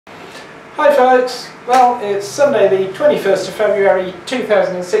Hi folks, well it's Sunday the 21st of February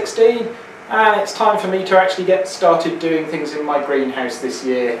 2016 and it's time for me to actually get started doing things in my greenhouse this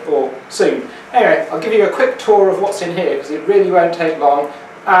year, or soon. Anyway, I'll give you a quick tour of what's in here because it really won't take long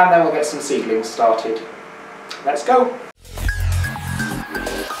and then we'll get some seedlings started. Let's go!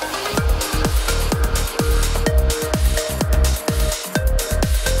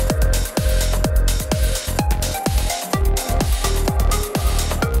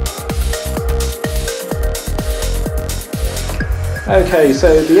 Okay,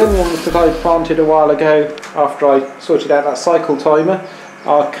 so the young ones that I planted a while ago after I sorted out that cycle timer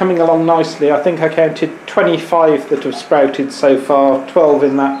are coming along nicely. I think I counted 25 that have sprouted so far, 12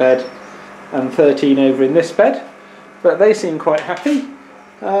 in that bed and 13 over in this bed, but they seem quite happy.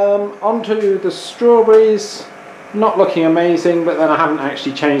 Onto the strawberries, not looking amazing, but then I haven't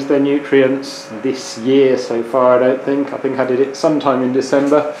actually changed their nutrients this year so far, I don't think. I think I did it sometime in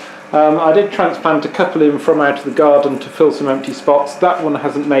December. I did transplant a couple in from out of the garden to fill some empty spots. That one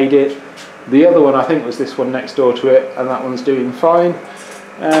hasn't made it. The other one I think was this one next door to it, and that one's doing fine.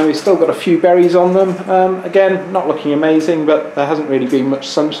 We've still got a few berries on them. Again, not looking amazing, but there hasn't really been much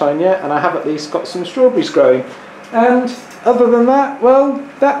sunshine yet, and I have at least got some strawberries growing. And other than that, well,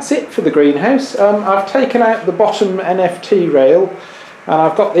 that's it for the greenhouse. I've taken out the bottom NFT rail, and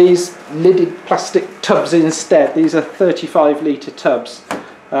I've got these lidded plastic tubs instead. These are 35 litre tubs.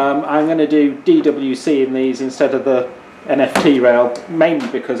 I'm going to do DWC in these instead of the NFT rail, mainly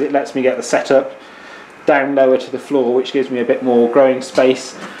because it lets me get the setup down lower to the floor, which gives me a bit more growing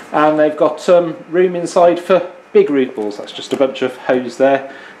space, and they've got room inside for big root balls. That's just a bunch of hose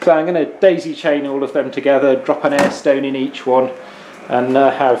there. So I'm going to daisy chain all of them together, drop an air stone in each one, and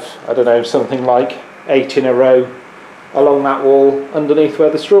have, I don't know, something like 8 in a row along that wall underneath where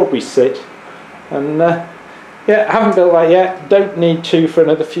the strawberries sit. And yeah, I haven't built that yet, don't need to for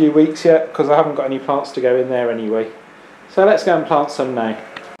another few weeks yet because I haven't got any plants to go in there anyway. So let's go and plant some now.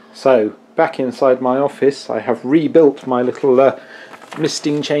 So back inside my office I have rebuilt my little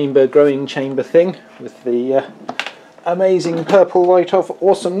misting chamber, growing chamber thing with the amazing purple light of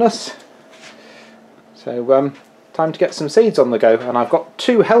awesomeness. So time to get some seeds on the go, and I've got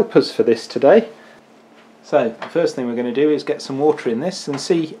 2 helpers for this today. So the first thing we're going to do is get some water in this and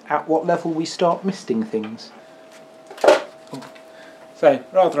see at what level we start misting things. So,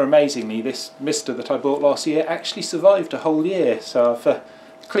 rather amazingly, this mister that I bought last year actually survived a whole year. So I've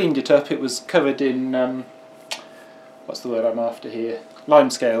cleaned it up. It was covered in, what's the word I'm after here?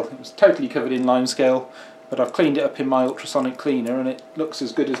 Limescale. It was totally covered in limescale, but I've cleaned it up in my ultrasonic cleaner and it looks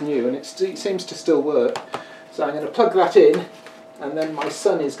as good as new, and it seems to still work. So I'm going to plug that in, and then my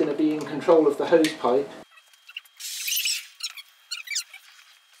son is going to be in control of the hose pipe.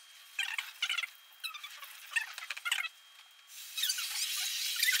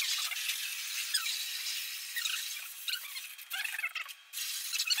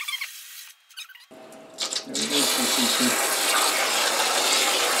 So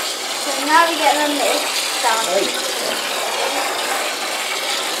now we get them started.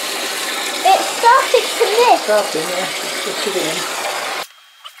 It started to lift. Starting, yeah. It's just sitting in.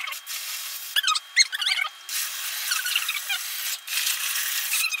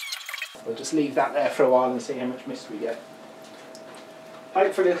 We'll just leave that there for a while and see how much mist we get.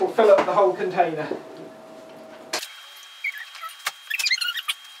 Hopefully it'll fill up the whole container.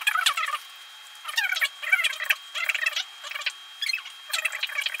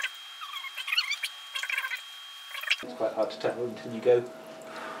 It's quite hard to tell until you go.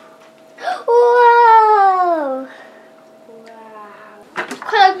 Whoa! Wow. Can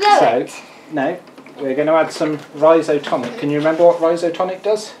I blow it? So, no, we're going to add some Recirculating. Can you remember what Recirculating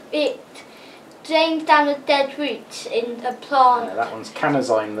does? It drains down the dead roots in a plant. No, that one's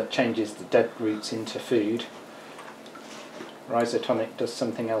canozyme that changes the dead roots into food. Recirculating does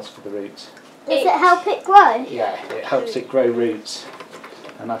something else for the roots. Does it help it grow? Yeah, it helps it grow roots.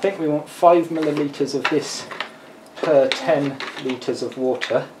 And I think we want 5 millilitres of this per 10 litres of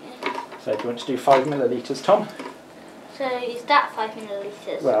water. So do you want to do 5 millilitres, Tom? So is that 5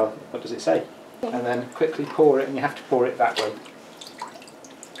 millilitres? Well, what does it say? And then quickly pour it, and you have to pour it that way.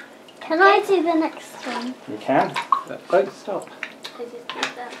 Can I do the next one? You can, but don't stop. I just did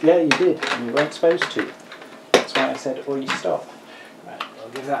that. Yeah, you did, and you weren't supposed to. That's why I said, or you stop. Right, I'll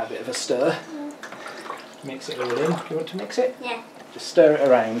give that a bit of a stir. Mix it all in. Do you want to mix it? Yeah. Just stir it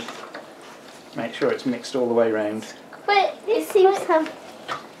around. Make sure it's mixed all the way around. But it seems to have...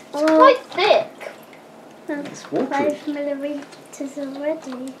 It's quite thick. It's watery. 5 millilitres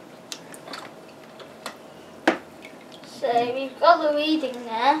already. So we've got the reading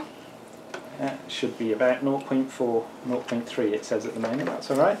there. Should be about 0.4, 0.3 it says at the moment. That's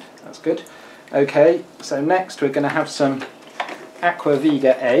alright, that's good. Okay, so next we're going to have some Aqua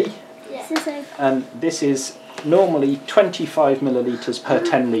Viga A. Yeah. And this is normally 25 millilitres per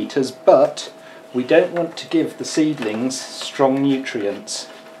 10 litres, but we don't want to give the seedlings strong nutrients.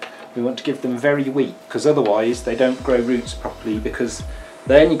 We want to give them very weak, because otherwise they don't grow roots properly, because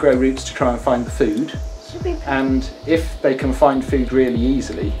they only grow roots to try and find the food. And if they can find food really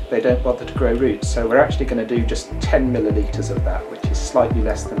easily, they don't bother to grow roots. So we're actually going to do just 10 millilitres of that, which is slightly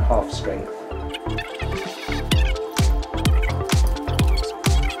less than half strength.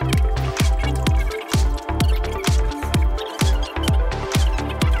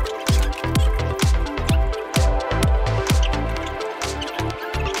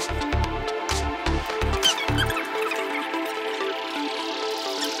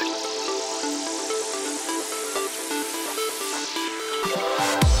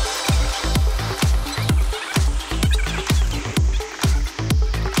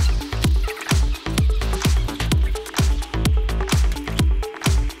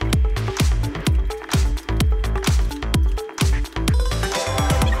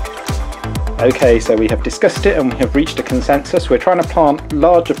 Okay, so we have discussed it and we have reached a consensus. We're trying to plant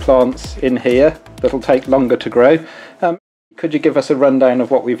larger plants in here that'll take longer to grow. Could you give us a rundown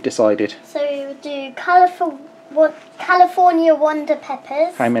of what we've decided? So we would do California Wonder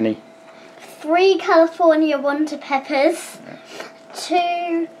Peppers. How many? 3 California Wonder Peppers.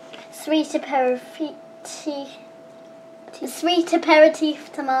 2 sweet aperitif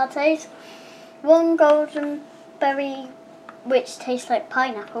tomatoes. 1 golden berry, which tastes like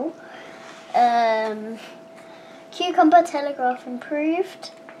pineapple. Cucumber Telegraph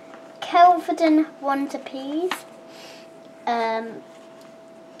Improved, Kelvedon Wonder Peas,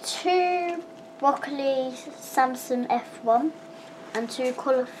 2 broccoli Samson F1 and 2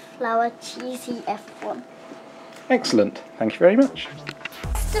 cauliflower cheesy F1. Excellent, thank you very much.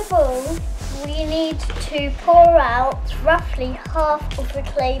 First of all, we need to pour out roughly half of the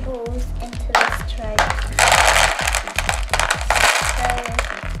clay balls into this tray.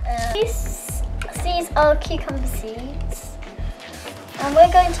 These are cucumber seeds, and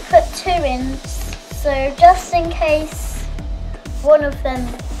we're going to put 2 in, so just in case one of them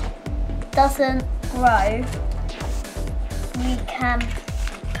doesn't grow, we can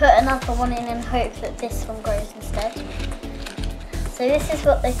put another one in and hope that this one grows instead. So this is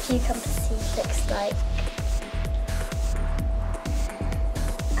what the cucumber seed looks like,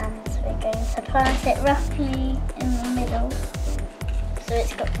 and we're going to plant it roughly in the middle so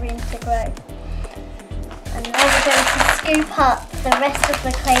it's got room to grow. And now we're going to scoop up the rest of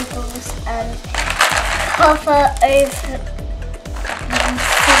the clay balls and cover over the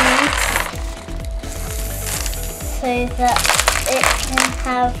seeds so that it can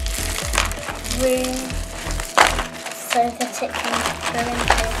have room so that it can grow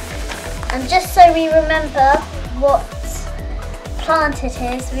into. And just so we remember what plant it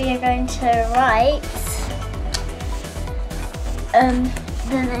is, we are going to write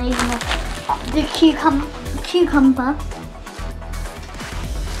the name of the cucumber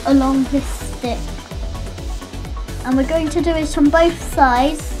along this stick, and we're going to do it on both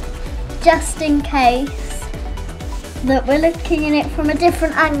sides just in case that we're looking at it from a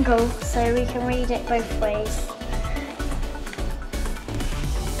different angle so we can read it both ways.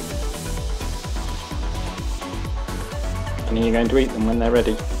 And are you going to eat them when they're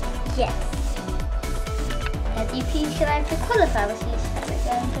ready? Yes. You can have the cauliflower seeds.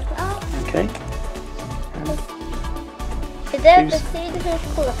 Okay. So there's the seeds of the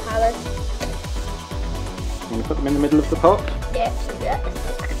cauliflowers. You going to put them in the middle of the pot? Yeah.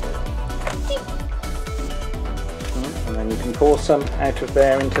 And then you can pour some out of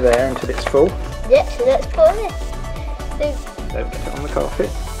there into there until it's full. Yeah, so let's pour it. So, don't get it on the carpet.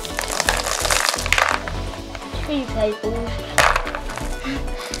 2 clay balls.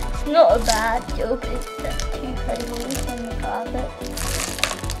 It's not a bad job, it's just 2 clay balls on the carpet.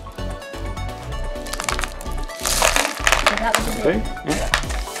 That was a bit. Yeah.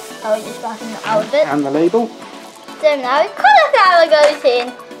 I was just wrapping it out of it. And the label. So now cauliflower goes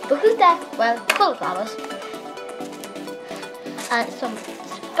in. Because they're, well, cauliflowers. And it's on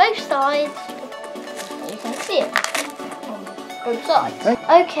both sides. You can see it on both sides.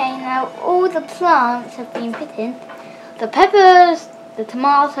 Okay, now all the plants have been put in. The peppers, the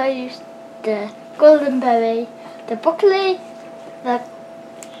tomatoes, the golden berry, the broccoli, the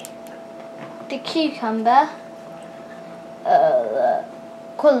cucumber, the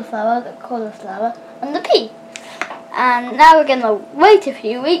cauliflower, and the pea. And now we're going to wait a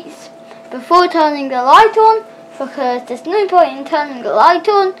few weeks before turning the light on, because there's no point in turning the light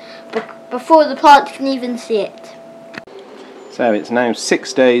on before the plant can even see it. So it's now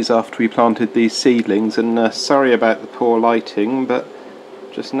 6 days after we planted these seedlings, and sorry about the poor lighting, but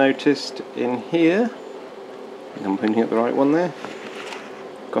just noticed in here, I think I'm pointing at the right one there,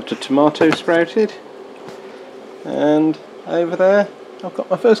 got a tomato sprouted, and over there I've got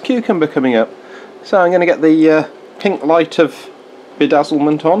my first cucumber coming up. So I'm going to get the pink light of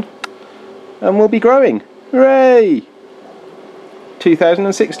bedazzlement on and we'll be growing. Hooray!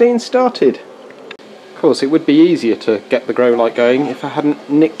 2016 started. Of course, it would be easier to get the grow light going if I hadn't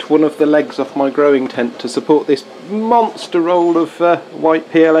nicked one of the legs off my growing tent to support this monster roll of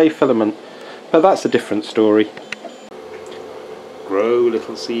white PLA filament, but that's a different story. Grow,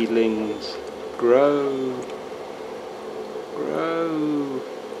 little seedlings, grow, grow.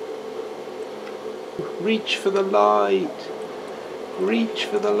 Reach for the light, reach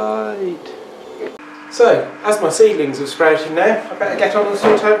for the light. So, as my seedlings have sprouted now, I better get on and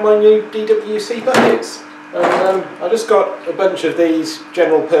sort out my new DWC buckets. And I just got a bunch of these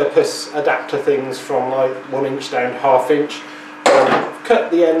general purpose adapter things from like 1 inch down to 1/2 inch. I've cut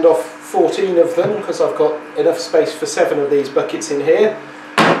the end off 14 of them because I've got enough space for 7 of these buckets in here.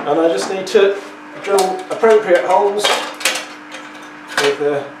 And I just need to drill appropriate holes with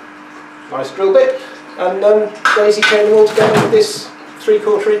a nice drill bit and daisy chain them all together with this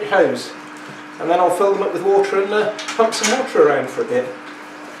 3/4 inch hose. And then I'll fill them up with water and pump some water around for a bit.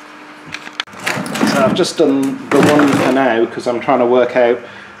 So I've just done the one for now because I'm trying to work out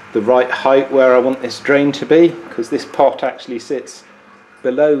the right height where I want this drain to be, because this pot actually sits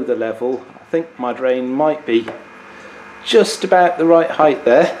below the level. I think my drain might be just about the right height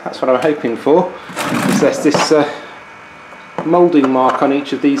there. That's what I'm hoping for, because there's this moulding mark on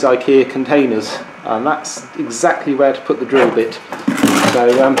each of these IKEA containers, and that's exactly where to put the drill bit.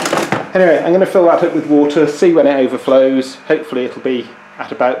 So anyway, I'm going to fill that up with water, see when it overflows. Hopefully it'll be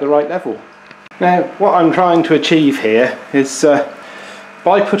at about the right level. Now, what I'm trying to achieve here is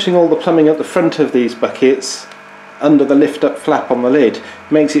by putting all the plumbing at the front of these buckets under the lift up flap on the lid,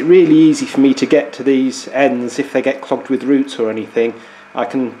 makes it really easy for me to get to these ends if they get clogged with roots or anything. I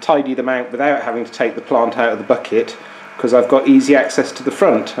can tidy them out without having to take the plant out of the bucket, because I've got easy access to the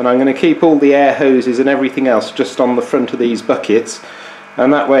front, and I'm going to keep all the air hoses and everything else just on the front of these buckets.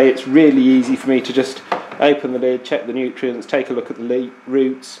 And that way it's really easy for me to just open the lid, check the nutrients, take a look at the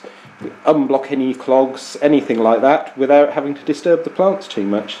roots, unblock any clogs, anything like that, without having to disturb the plants too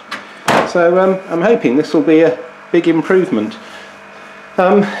much. So I'm hoping this will be a big improvement.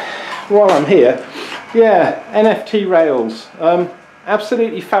 While I'm here, yeah, NFT rails.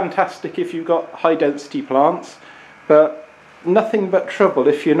 Absolutely fantastic if you've got high density plants, but nothing but trouble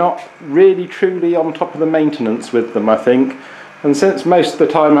if you're not really truly on top of the maintenance with them, I think. And since most of the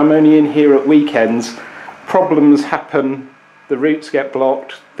time I'm only in here at weekends, problems happen, the roots get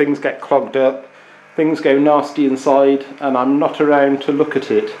blocked, things get clogged up, things go nasty inside, and I'm not around to look at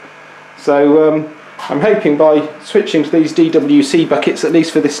it. So I'm hoping by switching to these DWC buckets, at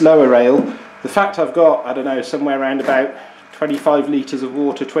least for this lower rail, the fact I've got, I don't know, somewhere around about 25 litres of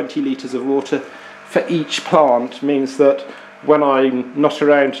water, 20 litres of water for each plant, means that when I'm not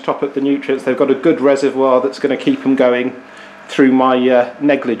around to top up the nutrients, they've got a good reservoir that's going to keep them going through my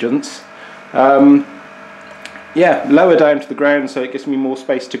negligence. Yeah, lower down to the ground so it gives me more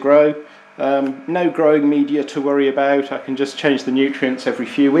space to grow. No growing media to worry about, I can just change the nutrients every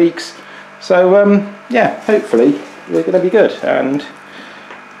few weeks. So yeah, hopefully we're going to be good, and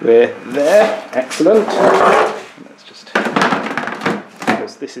we're there. Excellent. Let's just,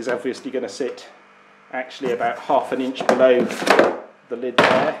 because this is obviously going to sit actually about 1/2 inch below the lid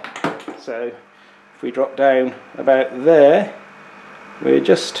there, so if we drop down about there, we're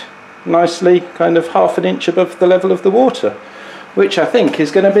just nicely kind of 1/2 inch above the level of the water, which I think is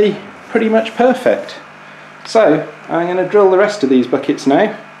going to be pretty much perfect. So I'm going to drill the rest of these buckets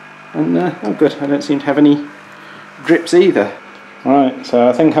now, and oh good, I don't seem to have any drips either. Right, so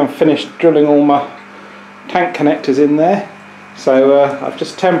I think I'm finished drilling all my tank connectors in there. So I've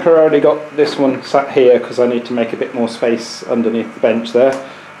just temporarily got this one sat here because I need to make a bit more space underneath the bench there.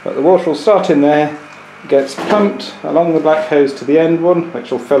 But the water will start in there, gets pumped along the black hose to the end one,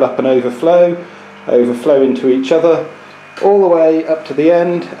 which will fill up and overflow into each other, all the way up to the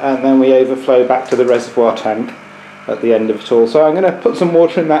end, and then we overflow back to the reservoir tank at the end of it all. So I'm going to put some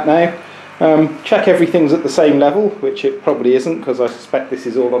water in that now, check everything's at the same level, which it probably isn't because I suspect this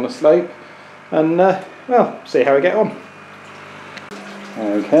is all on a slope, and well, see how we get on.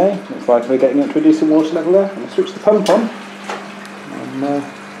 Okay, looks like we're getting up to a decent water level there. I'm going to switch the pump on, and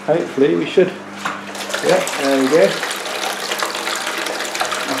hopefully we should, yeah, there we go,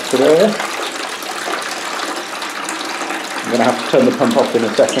 up to there. I'm going to have to turn the pump off in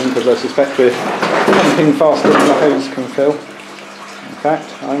a second because I suspect we're pumping faster than the hose can fill. In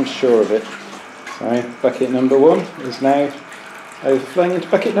fact, I'm sure of it. So bucket number 1 is now overflowing into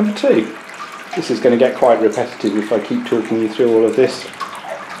bucket number 2. This is going to get quite repetitive if I keep talking you through all of this.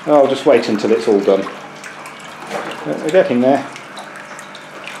 I'll just wait until it's all done. But we're getting there.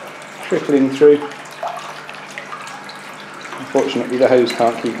 Trickling through. Unfortunately the hose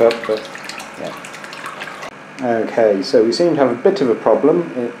can't keep up, but yeah. Okay, so we seem to have a bit of a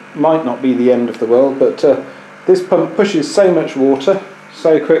problem. It might not be the end of the world, but this pump pushes so much water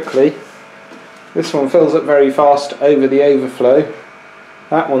so quickly. This one fills up very fast over the overflow.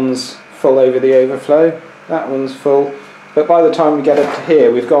 That one's full over the overflow. That one's full. But by the time we get up to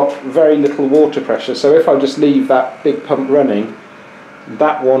here, we've got very little water pressure. So if I just leave that big pump running,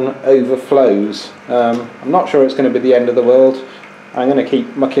 that one overflows. I'm not sure it's going to be the end of the world. I'm going to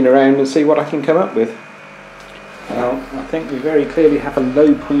keep mucking around and see what I can come up with. Well, I think we very clearly have a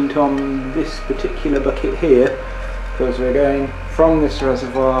low point on this particular bucket here, because we're going from this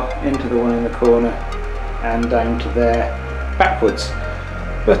reservoir into the one in the corner and down to there backwards.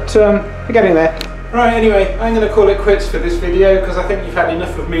 But we're getting there. Right, anyway, I'm going to call it quits for this video because I think you've had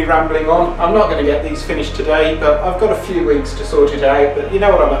enough of me rambling on. I'm not going to get these finished today, but I've got a few weeks to sort it out, but you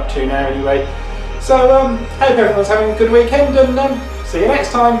know what I'm up to now anyway. So, hope everyone's having a good weekend, and see you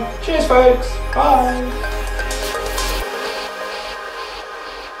next time. Cheers folks, bye!